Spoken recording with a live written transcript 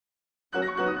Yeah,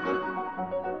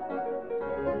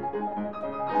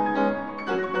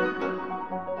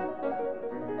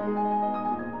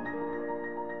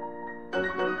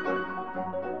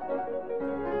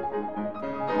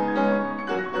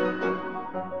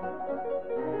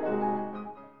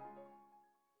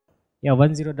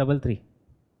 1033.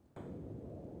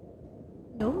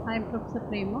 Hello, I am Professor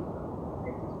Prema.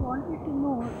 I just wanted to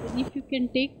know if you can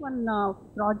take one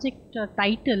project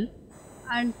title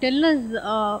and tell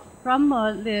us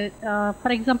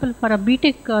for example, for a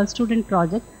BTech student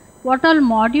project, what all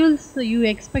modules you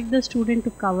expect the student to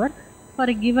cover for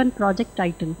a given project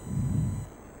title.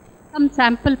 Some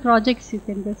sample projects you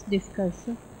can just discuss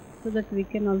so that we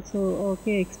can also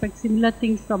expect similar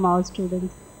things from our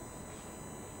students.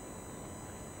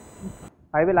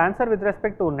 I will answer with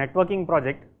respect to networking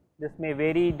project. This may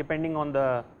vary depending on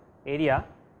the area.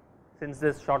 Since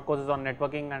this short course is on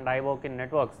networking and I work in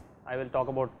networks, I will talk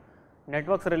about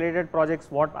networks related projects,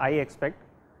 what I expect,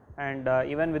 and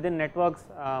even within networks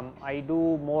I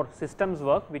do more systems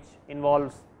work which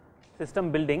involves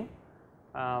system building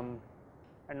and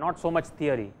not so much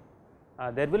theory.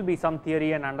 There will be some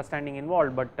theory and understanding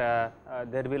involved, but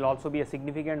there will also be a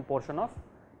significant portion of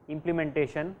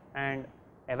implementation and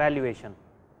evaluation.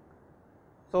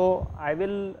 So, I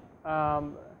will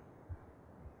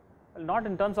not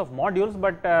in terms of modules,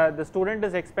 but the student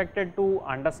is expected to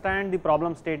understand the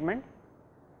problem statement,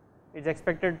 is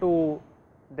expected to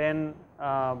then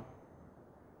well,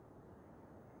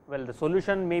 the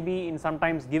solution may be in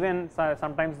sometimes given,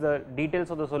 sometimes the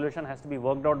details of the solution has to be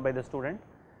worked out by the student,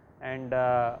 and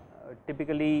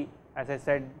typically, as I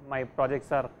said, my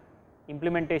projects are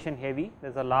implementation heavy. There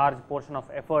is a large portion of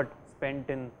effort spent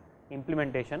in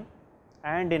implementation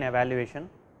and in evaluation.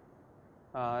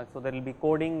 So, there will be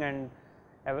coding, and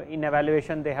in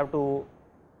evaluation they have to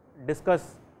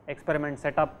discuss experiment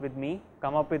setup with me,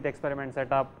 come up with experiment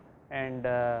setup, and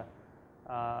the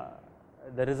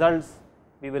results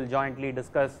we will jointly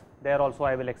discuss. There also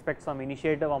I will expect some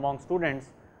initiative among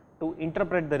students to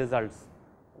interpret the results.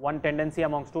 One tendency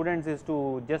among students is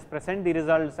to just present the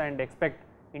results and expect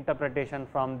interpretation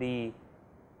from the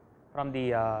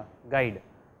guide.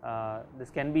 This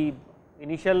can be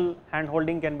initial hand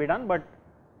holding can be done, but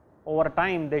over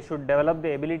time they should develop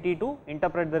the ability to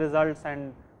interpret the results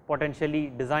and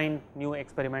potentially design new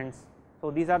experiments. So,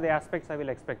 these are the aspects I will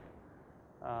expect,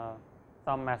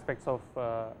 some aspects of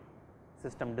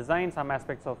system design, some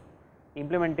aspects of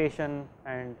implementation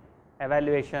and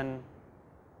evaluation,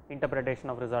 interpretation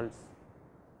of results.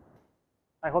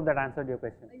 I hope that answered your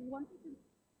question.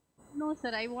 No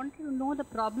sir, I wanted to know the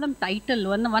problem title,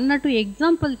 one or two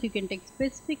examples you can take,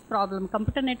 specific problem,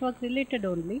 computer network related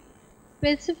only,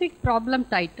 specific problem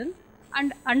title,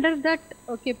 and under that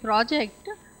project,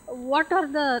 what are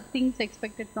the things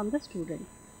expected from the student?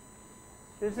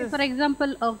 This is, for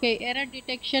example, error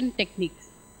detection techniques.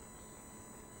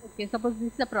 Suppose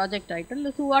this is a project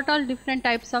title. So, what all different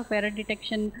types of error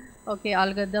detection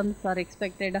algorithms are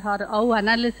expected, how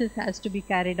analysis has to be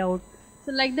carried out.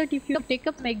 So, like that, if you take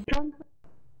up an example,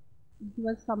 give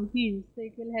us some hints, so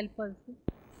it will help us.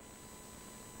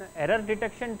 Error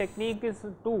detection technique is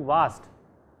too vast.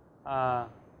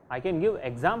 I can give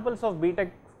examples of BTech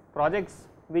projects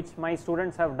which my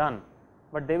students have done,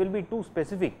 but they will be too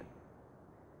specific.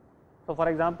 So, for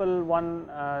example, one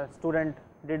student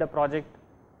did a project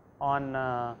on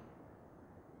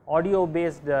audio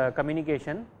based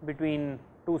communication between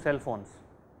two cell phones,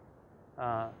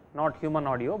 not human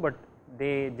audio, but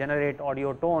they generate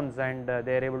audio tones and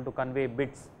they are able to convey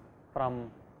bits from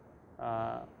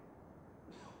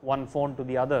one phone to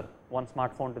the other, one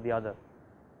smartphone to the other.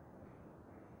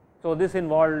 So, this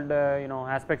involved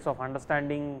aspects of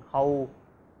understanding how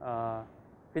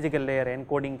physical layer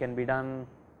encoding can be done,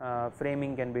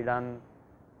 framing can be done,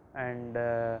 and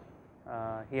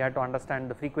he had to understand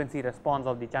the frequency response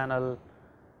of the channel.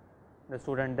 The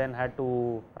student then had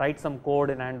to write some code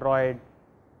in Android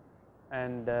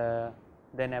and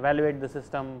then evaluate the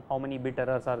system, how many bit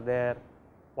errors are there,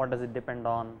 what does it depend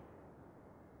on,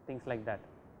 things like that.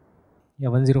 Yeah,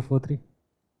 1043.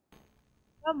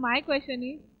 My question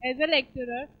is, as a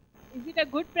lecturer, is it a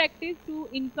good practice to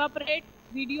incorporate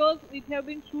videos which have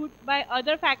been shot by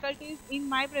other faculties in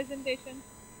my presentation?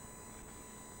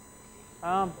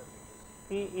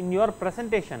 In your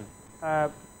presentation,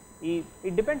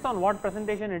 it depends on what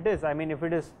presentation it is. I mean, if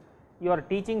it is you are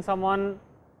teaching someone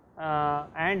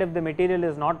and if the material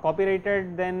is not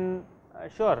copyrighted, then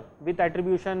sure, with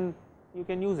attribution you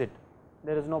can use it,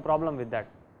 there is no problem with that.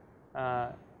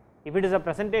 If it is a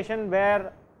presentation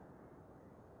where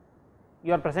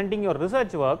you are presenting your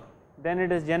research work, then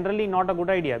it is generally not a good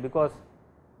idea, because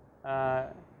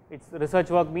it's research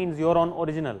work means your own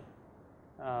original,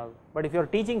 but if you are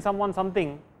teaching someone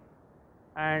something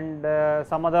and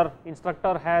some other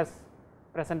instructor has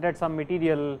presented some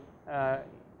material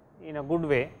in a good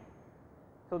way,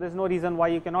 so there is no reason why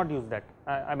you cannot use that,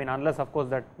 I mean unless of course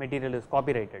that material is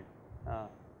copyrighted.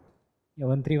 Yeah,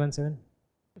 1317.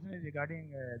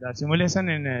 Regarding the simulation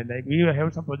in like we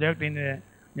have some project in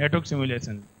network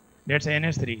simulation, that's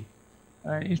NS3.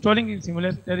 Installing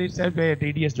simulator itself a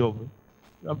tedious job.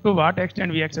 Up to what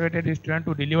extent we expected the student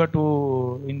to deliver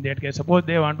to in that case? Suppose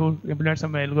they want to implement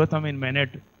some algorithm in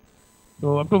minute.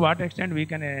 So up to what extent we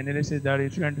can analyze the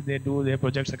student they do their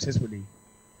project successfully?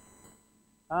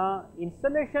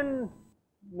 Installation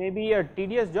may be a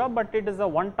tedious job, but it is a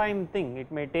one-time thing.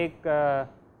 It may take, I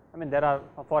mean there are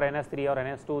for NS3 or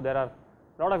NS2 there are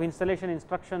a lot of installation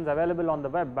instructions available on the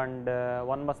web, and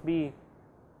one must be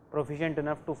proficient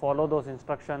enough to follow those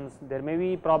instructions. There may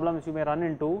be problems you may run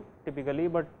into typically,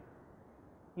 but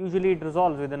usually it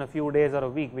resolves within a few days or a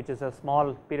week, which is a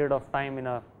small period of time in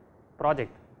a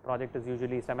project. Project is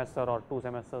usually semester or 2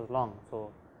 semesters long.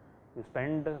 So, you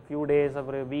spend a few days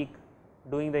or a week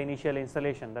doing the initial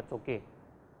installation, that is okay.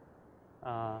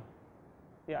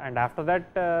 Yeah, and after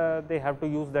that they have to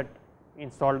use that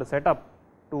installed setup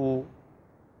to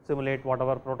simulate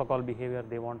whatever protocol behavior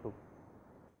they want to.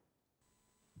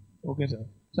 Okay, sir.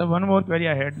 So one more query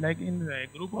I had, like in a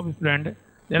group of students,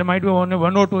 there might be only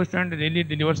 1 or 2 students really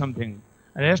deliver something.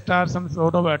 Rest are some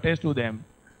sort of attached to them.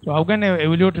 So how can I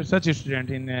evaluate such a student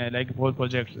in like whole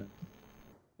projects?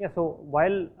 Yeah, so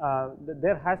while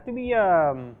there has to be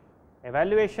a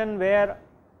evaluation where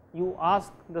you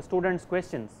ask the students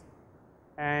questions,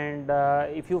 and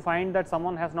if you find that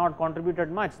someone has not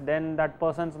contributed much, then that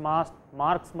person's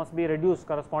marks must be reduced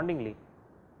correspondingly,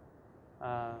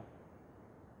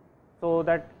 so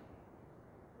that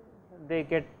they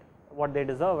get what they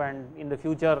deserve, and in the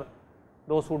future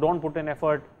those who do not put in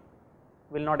effort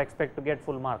will not expect to get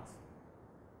full marks.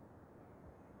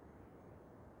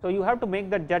 So, you have to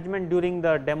make that judgment during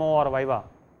the demo or viva,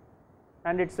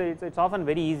 and it's often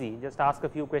very easy. Just ask a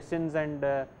few questions, and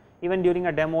even during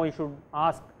a demo you should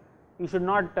ask, you should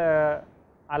not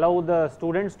allow the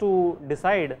students to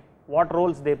decide what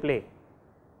roles they play.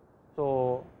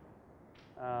 So,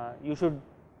 you should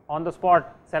on the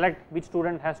spot select which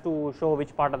student has to show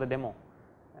which part of the demo.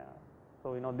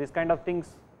 So, this kind of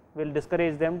things will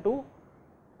discourage them to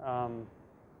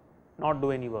not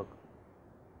do any work.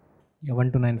 Yeah,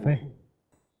 1295.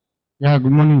 Yeah,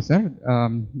 good morning, sir.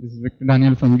 This is Victor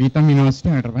Daniel from Geetham University,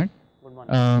 Hyderabad. Good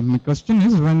morning. My question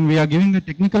is, when we are giving the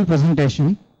technical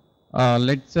presentation,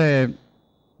 let's say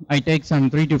I take some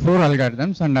 3 to 4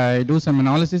 algorithms and I do some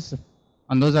analysis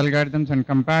on those algorithms and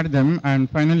compare them, and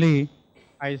finally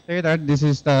I say that this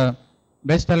is the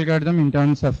best algorithm in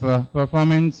terms of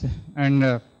performance, and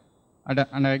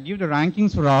I give the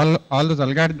rankings for all those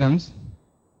algorithms.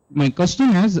 My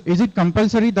question is it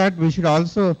compulsory that we should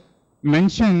also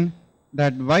mention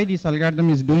that why this algorithm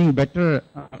is doing better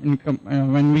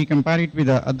when we compare it with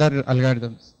the other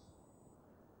algorithms?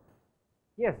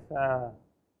 Yes,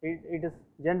 it is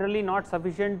generally not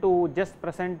sufficient to just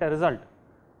present a result.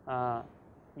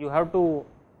 You have to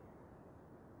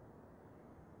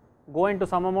go into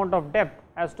some amount of depth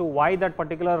as to why that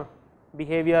particular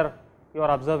behavior you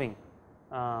are observing.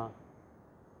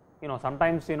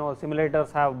 Sometimes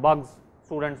simulators have bugs,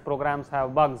 students programs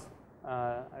have bugs.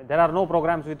 There are no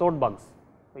programs without bugs.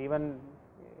 So, even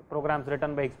programs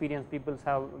written by experienced people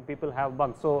have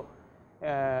bugs. So,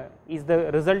 is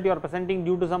the result you are presenting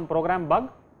due to some program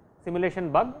bug, simulation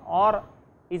bug, or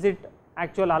is it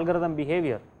actual algorithm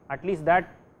behavior? At least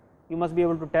that you must be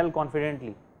able to tell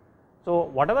confidently. So,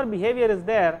 whatever behavior is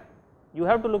there, you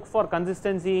have to look for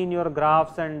consistency in your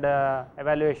graphs and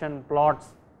evaluation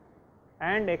plots,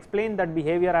 and explain that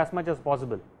behavior as much as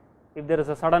possible. If there is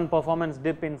a sudden performance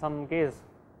dip in some case,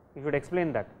 you should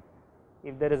explain that.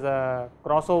 If there is a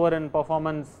crossover in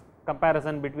performance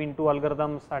comparison between 2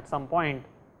 algorithms at some point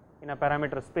in a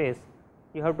parameter space,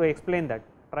 you have to explain that,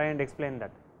 try and explain that.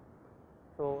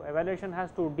 So, evaluation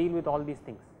has to deal with all these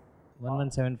things.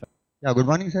 1175. Yeah, good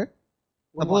morning, sir.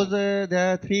 Suppose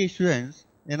there are 3 students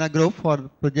in a group for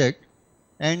project,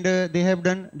 and they have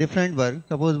done different work.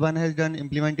 Suppose one has done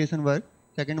implementation work,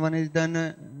 second one has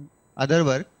done other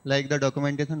work like the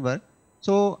documentation work.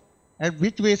 So, at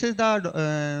which basis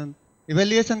the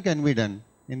evaluation can be done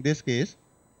in this case?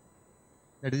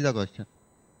 That is the question.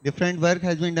 Different work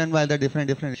has been done by the different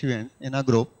students in a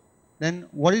group. Then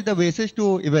what is the basis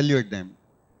to evaluate them?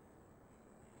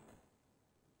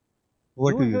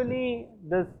 Usually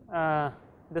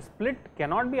the split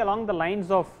cannot be along the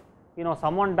lines of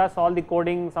someone does all the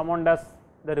coding, someone does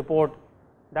the report.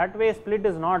 that way split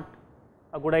is not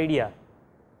a good idea.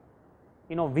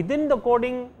 You know, within the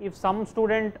coding, if some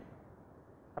student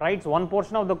writes one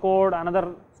portion of the code,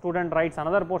 another student writes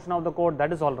another portion of the code,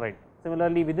 that is all right.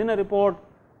 Similarly, within a report,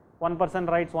 one person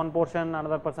writes one portion,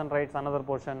 another person writes another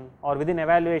portion, or within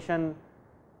evaluation,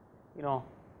 you know,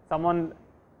 someone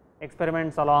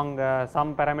experiments along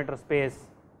some parameter space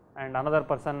and another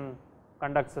person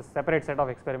conducts a separate set of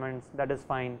experiments, that is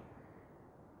fine.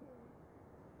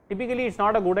 Typically, it is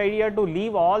not a good idea to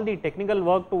leave all the technical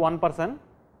work to one person,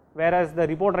 whereas the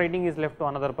report writing is left to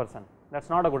another person. That is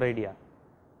not a good idea.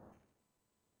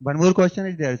 One more question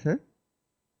is there, sir.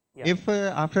 Yeah. If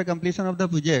after completion of the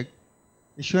project,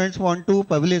 students want to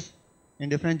publish in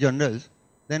different journals,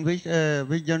 then which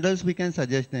journals we can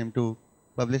suggest them to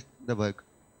publish the work?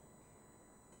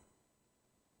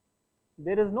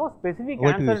 There is no specific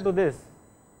Over to you, answer sir. to this.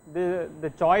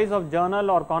 The choice of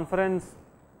journal or conference,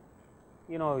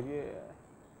 you know,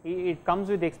 it comes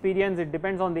with experience, it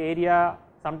depends on the area,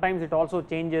 sometimes it also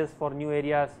changes for new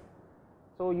areas.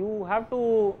 So, you have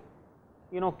to,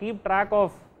 you know, keep track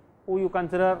of who you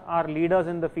consider are leaders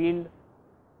in the field,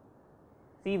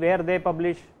 see where they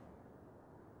publish.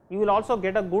 You will also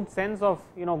get a good sense of,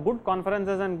 you know, good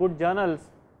conferences and good journals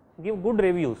give good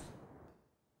reviews,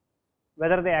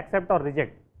 whether they accept or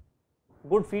reject.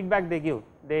 Good feedback they give,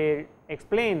 they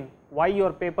explain why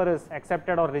your paper is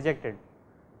accepted or rejected.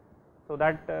 So,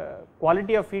 that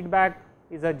quality of feedback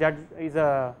is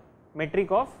a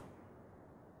metric of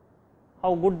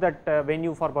how good that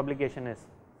venue for publication is.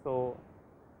 So,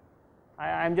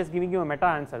 I am just giving you a meta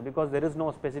answer because there is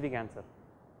no specific answer.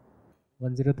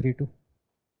 1032.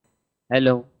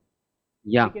 Hello.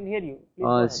 Yeah. I can hear you. Please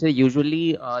go ahead. So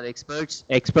usually the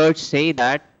experts say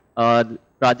that the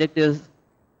project is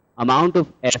amount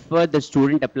of effort the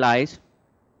student applies,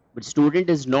 but student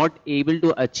is not able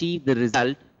to achieve the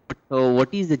result. So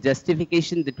what is the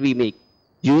justification that we make?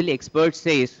 Usually experts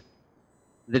says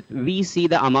that we see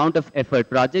the amount of effort.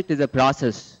 Project is a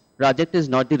process. Project is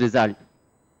not the result.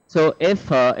 So if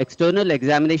external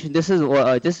examination, this is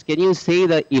just can you say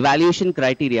the evaluation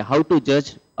criteria, how to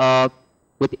judge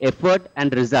with effort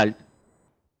and result?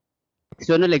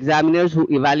 External examiners who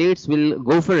evaluates will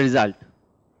go for result.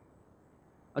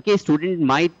 Okay, student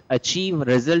might achieve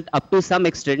result up to some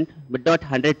extent, but not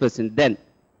 100%. Then,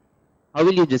 how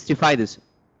will you justify this?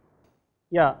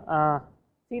 Yeah,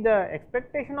 see, the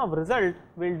expectation of result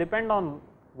will depend on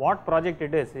what project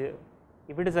it is.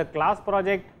 If it is a class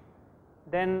project,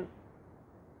 then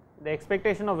the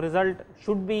expectation of result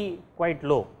should be quite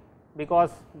low,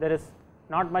 because there is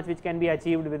not much which can be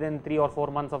achieved within 3 or 4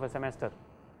 months of a semester.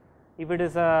 If it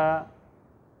is a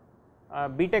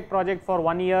BTech project for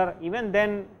 1 year, even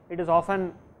then it is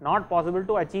often not possible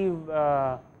to achieve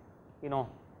you know,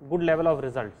 good level of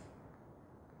results.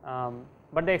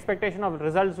 But the expectation of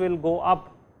results will go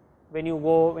up when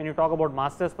you talk about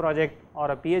master's project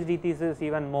or a PhD thesis.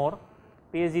 Even more,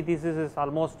 PhD thesis is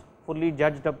almost fully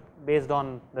judged up based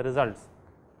on the results,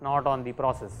 not on the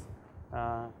process.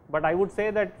 But I would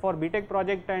say that for BTech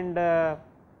project and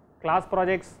class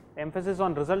projects, emphasis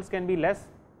on results can be less,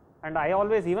 and I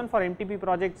always, even for MTP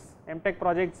projects, MTech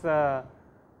projects,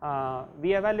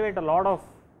 we evaluate a lot of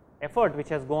effort which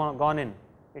has gone in.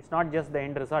 It is not just the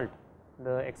end result.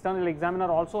 The external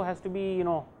examiner also has to be, you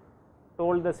know,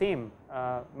 told the same.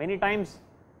 Many times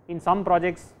in some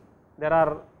projects there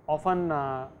are often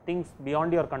things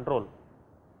beyond your control,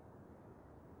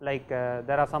 like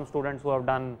there are some students who have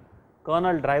done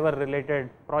kernel driver related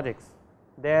projects.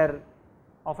 There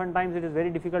oftentimes it is very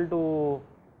difficult to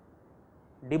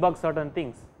debug certain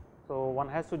things. So, one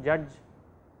has to judge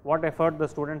what effort the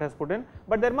student has put in,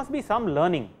 but there must be some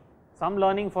learning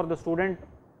for the student,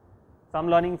 some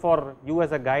learning for you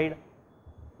as a guide.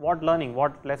 What learning,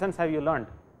 what lessons have you learned?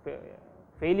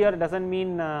 Failure does not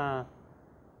mean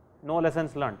no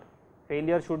lessons learned.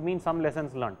 Failure should mean some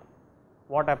lessons learned.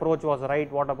 What approach was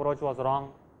right, what approach was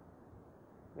wrong,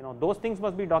 you know, those things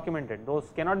must be documented. Those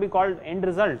cannot be called end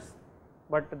results,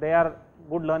 but they are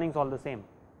good learnings all the same.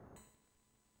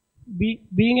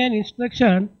 Being an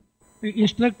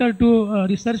instructor to a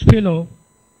research fellow,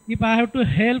 if I have to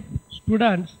help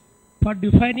students for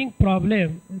defining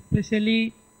problem,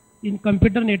 especially in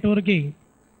computer networking,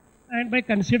 and by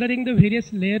considering the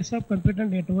various layers of computer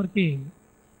networking,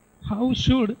 how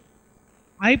should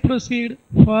I proceed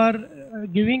for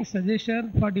giving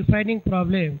suggestion for defining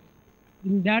problem?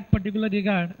 In that particular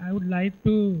regard, I would like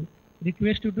to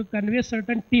request you to convey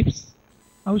certain tips.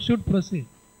 How should proceed?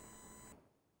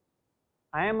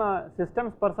 I am a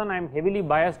systems person, I am heavily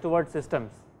biased towards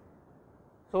systems.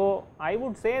 So, I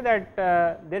would say that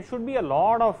there should be a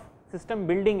lot of system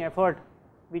building effort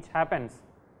which happens.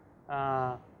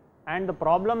 and the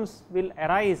problems will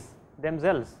arise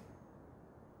themselves.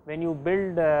 When you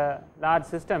build large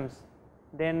systems,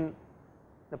 then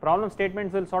the problem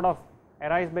statements will sort of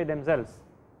arise by themselves.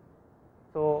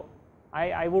 So,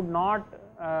 I would not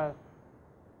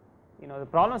the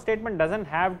problem statement does not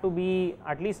have to be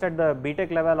at least at the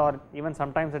BTech level or even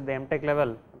sometimes at the MTech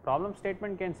level. The problem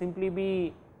statement can simply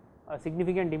be a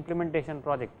significant implementation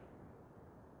project,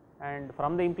 and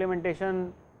from the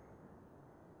implementation,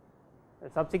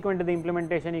 subsequent to the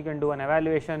implementation, you can do an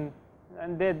evaluation,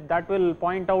 and that will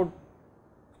point out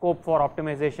scope for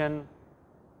optimization,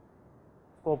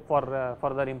 scope for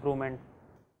further improvement.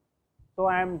 So,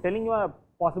 I am telling you a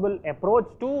possible approach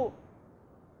to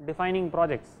defining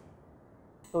projects.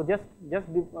 So, just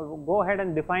go ahead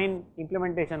and define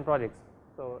implementation projects.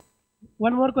 So,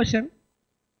 one more question.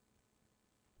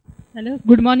 Hello,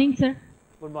 good morning, sir.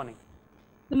 Good morning.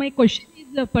 So, my question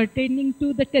is pertaining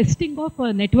to the testing of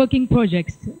networking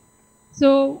projects.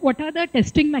 So, what are the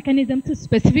testing mechanisms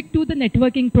specific to the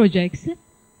networking projects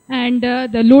and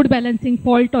the load balancing,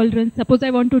 fault tolerance? Suppose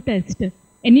I want to test,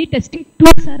 any testing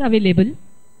tools are available,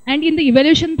 and in the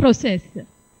evaluation process,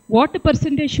 what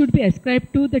percentage should be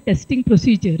ascribed to the testing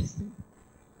procedures?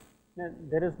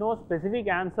 There is no specific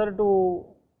answer to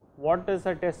what is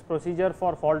a test procedure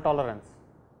for fault tolerance.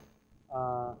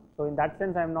 So, in that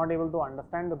sense, I am not able to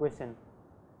understand the question,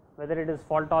 whether it is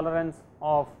fault tolerance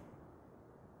of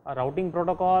a routing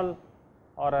protocol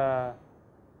or a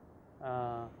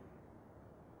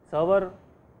server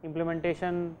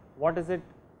implementation. What is it?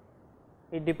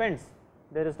 It depends.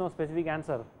 There is no specific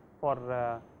answer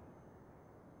for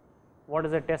what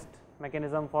is a test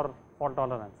mechanism for fault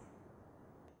tolerance.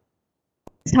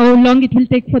 How long it will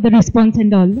take for the response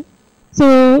and all.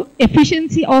 So,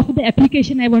 efficiency of the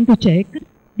application I want to check.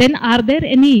 Then are there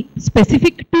any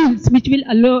specific tools which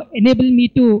will enable me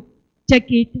to check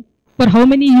it for how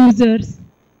many users,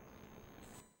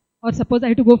 or suppose I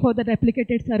have to go for the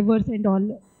replicated servers and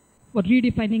all for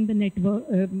redefining the network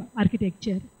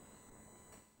architecture?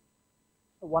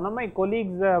 One of my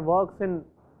colleagues works in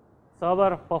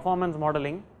server performance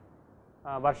modeling,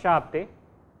 Varsha Apte.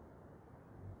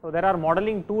 So, there are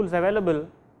modeling tools available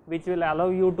which will allow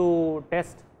you to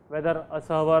test whether a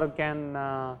server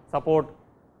can support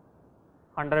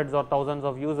hundreds or thousands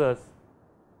of users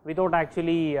without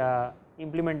actually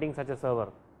implementing such a server.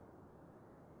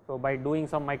 So, by doing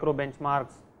some micro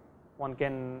benchmarks, one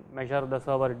can measure the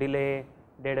server delay,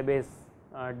 database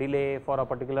delay for a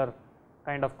particular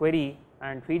kind of query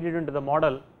and feed it into the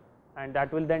model, and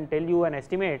that will then tell you an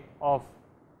estimate of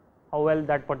how well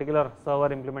that particular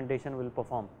server implementation will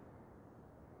perform.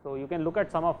 So, you can look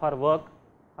at some of her work,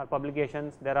 her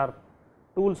publications. There are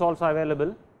tools also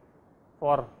available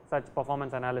for such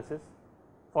performance analysis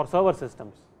for server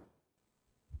systems.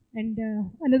 And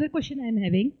another question I am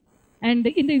having, and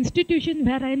in the institution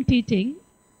where I am teaching,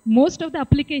 most of the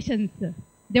applications,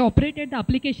 they operate at the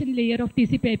application layer of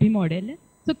TCP/IP model.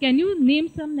 So, can you name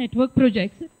some network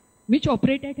projects which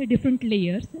operate at a different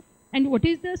layers, and what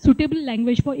is the suitable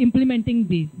language for implementing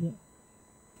these?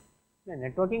 The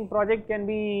networking project can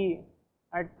be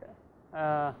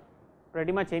at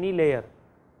pretty much any layer.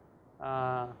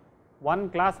 One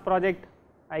class project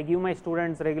I give my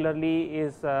students regularly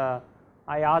is I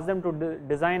ask them to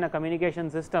design a communication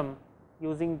system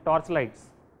using torchlights.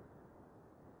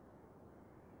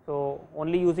 So,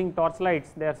 only using torchlights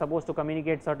they are supposed to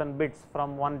communicate certain bits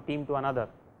from one team to another.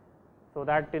 So,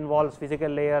 that involves physical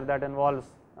layer, that involves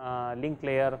link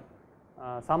layer,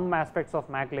 some aspects of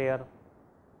MAC layer.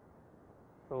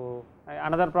 So,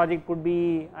 another project could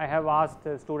be I have asked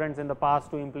students in the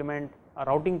past to implement a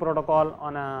routing protocol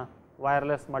on a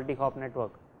wireless multi-hop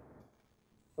network.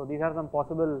 So, these are some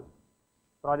possible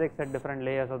projects at different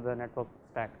layers of the network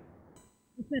stack.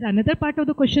 Sir, another part of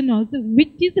the question also,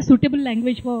 which is the suitable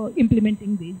language for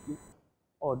implementing these?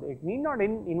 Oh, it need not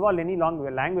involve any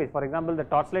language. For example, the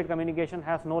torchlight communication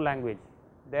has no language.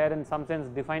 They are in some sense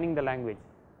defining the language.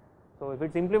 So, if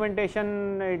it is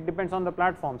implementation, it depends on the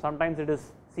platform. Sometimes it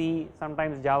is C,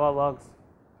 sometimes Java works,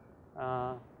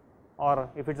 or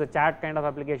if it is a chat kind of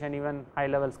application, even high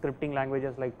level scripting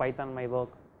languages like Python may work.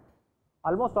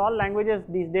 Almost all languages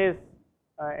these days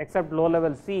except low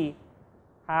level C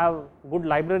have good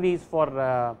libraries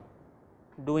for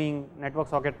doing network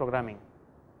socket programming.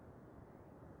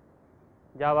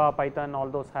 Java, Python, all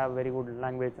those have very good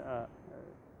language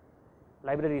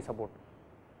library support.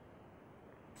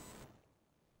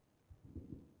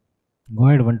 Go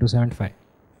ahead, 1275.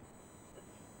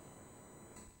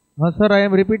 Sir, I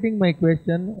am repeating my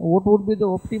question. What would be the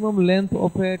optimum length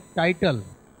of a title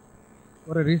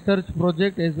for a research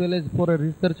project as well as for a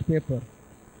research paper?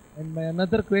 And my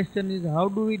another question is, how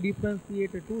do we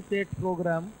differentiate a two-state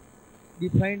program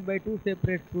defined by two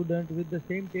separate students with the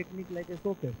same technique like a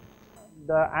socket?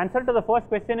 The answer to the first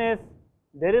question is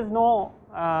there is no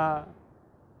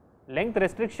length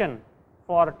restriction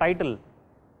for title.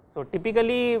 So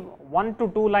typically 1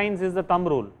 to 2 lines is the thumb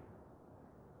rule.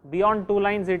 Beyond 2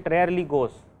 lines it rarely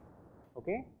goes.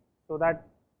 Okay. So that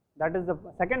is the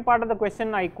second part of the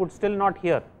question I could still not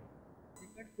hear.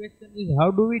 Second question is,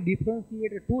 how do we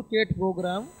differentiate a two-state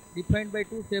program defined by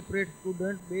two separate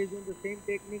students based on the same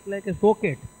technique like a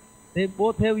socket? They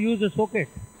both have used a socket.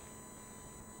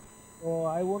 So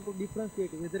I want to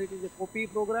differentiate whether it is a copy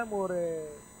program or a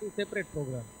two separate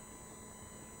program.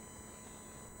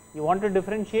 You want to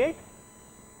differentiate?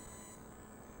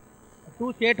 A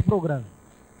two-state program.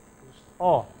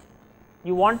 Oh,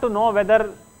 you want to know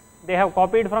whether they have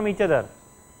copied from each other?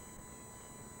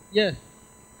 Yes.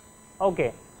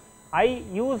 Okay. I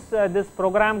use this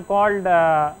program called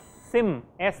SIM,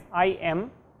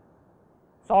 S-I-M,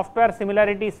 Software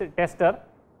Similarity Tester.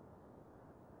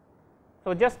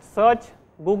 So just search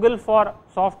Google for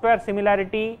Software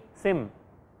Similarity SIM.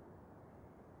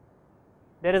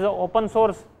 There is an open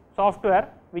source software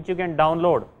which you can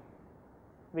download,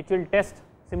 which will test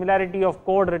similarity of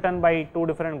code written by two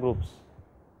different groups.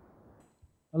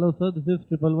 Hello sir, this is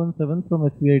 1117 from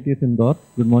SVITS Indore.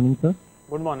 Good morning sir.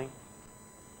 Good morning.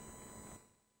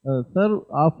 Sir,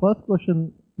 our first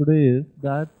question today is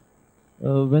that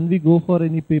when we go for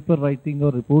any paper writing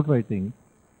or report writing,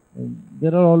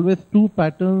 there are always two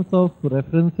patterns of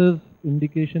references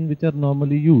indication which are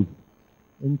normally used.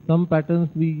 In some patterns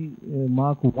we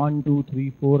mark 1, 2,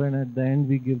 3, 4 and at the end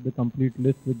we give the complete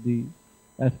list with the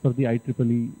as per the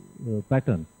IEEE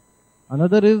pattern.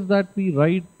 Another is that we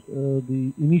write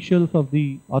the initials of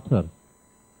the author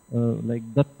like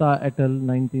Datta et al.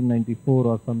 1994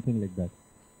 or something like that.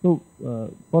 So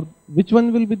for which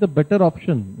one will be the better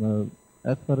option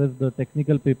as far as the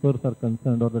technical papers are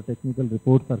concerned or the technical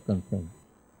reports are concerned?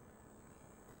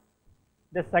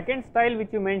 The second style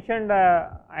which you mentioned,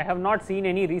 I have not seen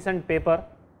any recent paper.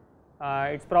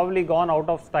 It's probably gone out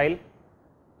of style,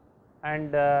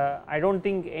 and I don't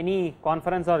think any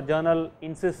conference or journal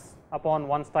insists upon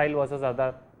one style versus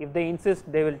other. If they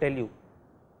insist, they will tell you.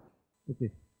 Okay.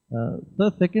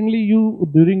 Sir, secondly, you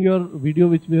during your video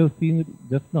which we have seen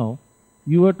just now,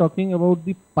 you were talking about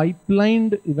the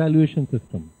pipelined evaluation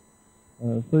system.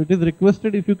 So it is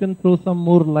requested if you can throw some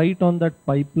more light on that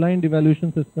pipelined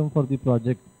evaluation system for the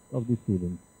project of the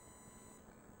students.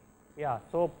 Yeah,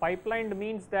 so pipelined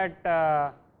means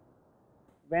that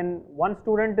when one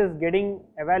student is getting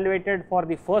evaluated for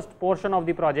the first portion of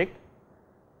the project,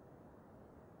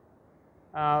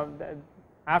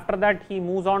 after that he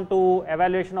moves on to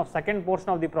evaluation of second portion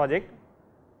of the project,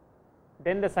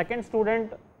 then the second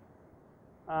student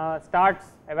starts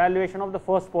evaluation of the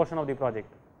first portion of the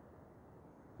project.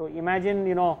 So imagine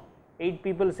 8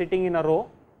 people sitting in a row,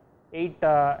 8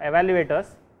 evaluators.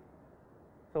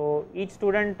 So each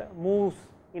student moves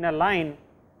in a line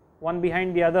one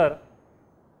behind the other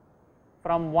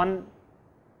from one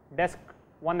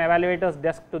evaluator's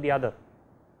desk to the other.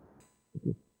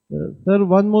 Okay. Sir,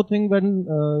 one more thing, when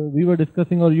we were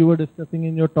discussing or you were discussing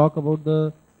in your talk about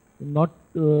the not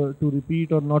to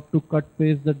repeat or not to cut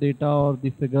paste the data or the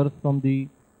figures from the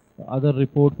other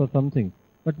reports or something.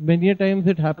 But many a times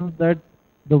it happens that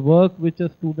the work which a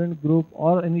student group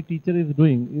or any teacher is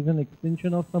doing is an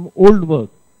extension of some old work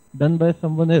done by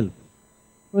someone else.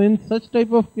 So in such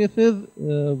type of cases,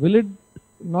 will it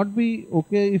not be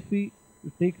okay if we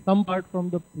take some part from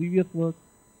the previous work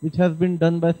which has been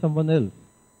done by someone else?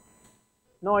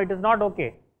 No, it is not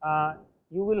okay.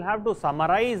 You will have to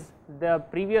summarize the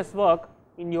previous work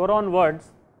in your own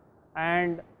words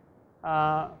and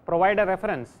provide a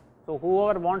reference. So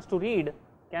whoever wants to read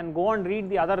can go and read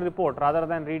the other report rather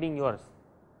than reading yours.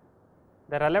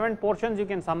 The relevant portions you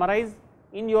can summarize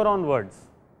in your own words.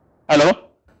 Hello,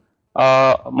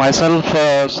 myself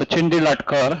Sachin D.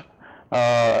 Latkar,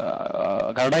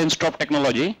 Garda Institute of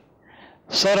Technology.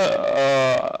 Sir,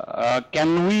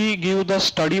 can we give the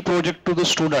study project to the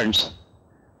students?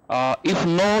 If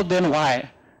no, then why?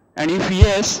 And if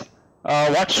yes,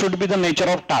 what should be the nature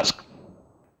of task?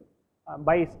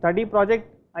 By study project,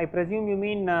 I presume you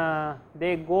mean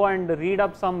they go and read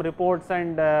up some reports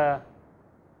and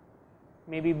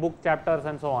maybe book chapters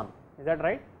and so on. Is that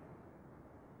right?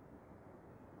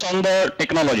 On the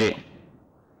technology.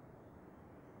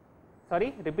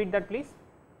 Sorry, repeat that please.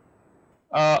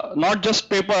 Not just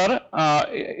paper,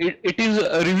 it is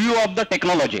a review of the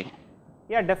technology.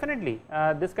 Yeah, definitely.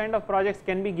 This kind of projects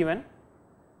can be given.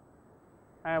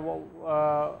 Do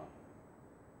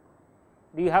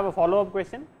you have a follow-up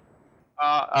question?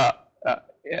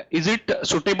 is it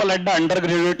suitable at the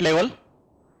undergraduate level?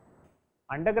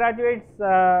 Undergraduates,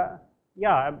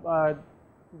 yeah,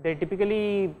 they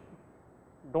typically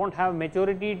don't have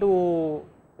maturity to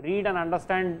read and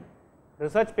understand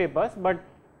research papers, but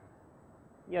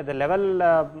yeah, the level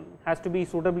has to be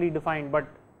suitably defined, but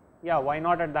yeah, why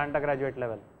not at the undergraduate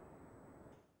level?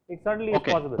 It certainly is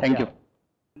possible. Thank you.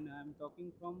 I am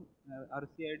talking from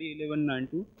RCID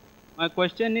 1192. My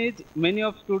question is, many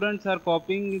of students are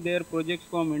copying their projects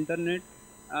from internet.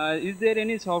 Is there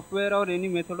any software or any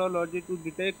methodology to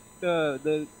detect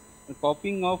the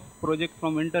copying of project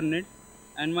from internet?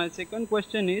 And my second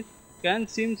question is, can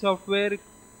SIM software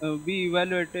be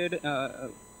evaluated,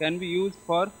 can be used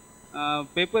for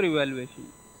paper evaluation?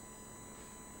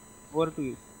 Over to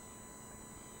you.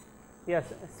 Yes,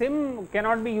 SIM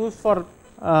cannot be used for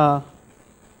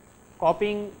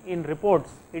copying in reports,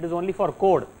 it is only for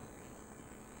code.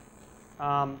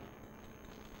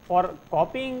 For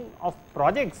copying of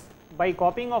projects, by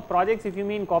copying of projects, if you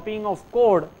mean copying of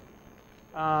code,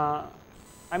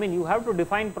 I mean you have to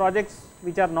define projects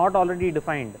which are not already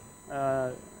defined.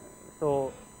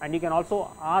 So, and you can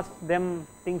also ask them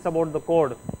things about the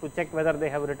code to check whether they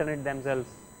have written it themselves.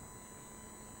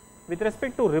 With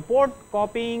respect to report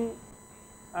copying,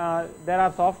 there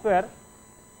are software.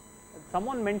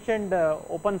 Someone mentioned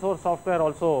open source software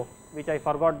also, which I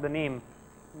forgot the name.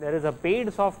 There is a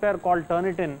paid software called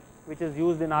Turnitin, which is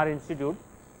used in our institute,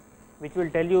 which will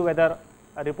tell you whether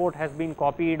a report has been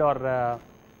copied or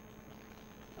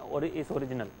is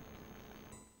original.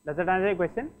 Does that answer your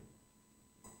question?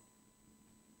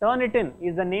 Turnitin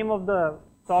is the name of the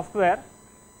software,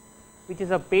 which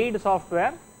is a paid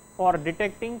software for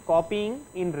detecting copying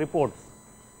in reports.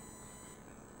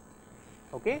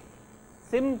 Okay.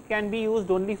 SIM can be used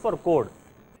only for code.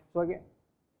 So again,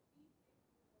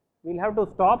 we will have to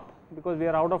stop because we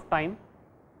are out of time.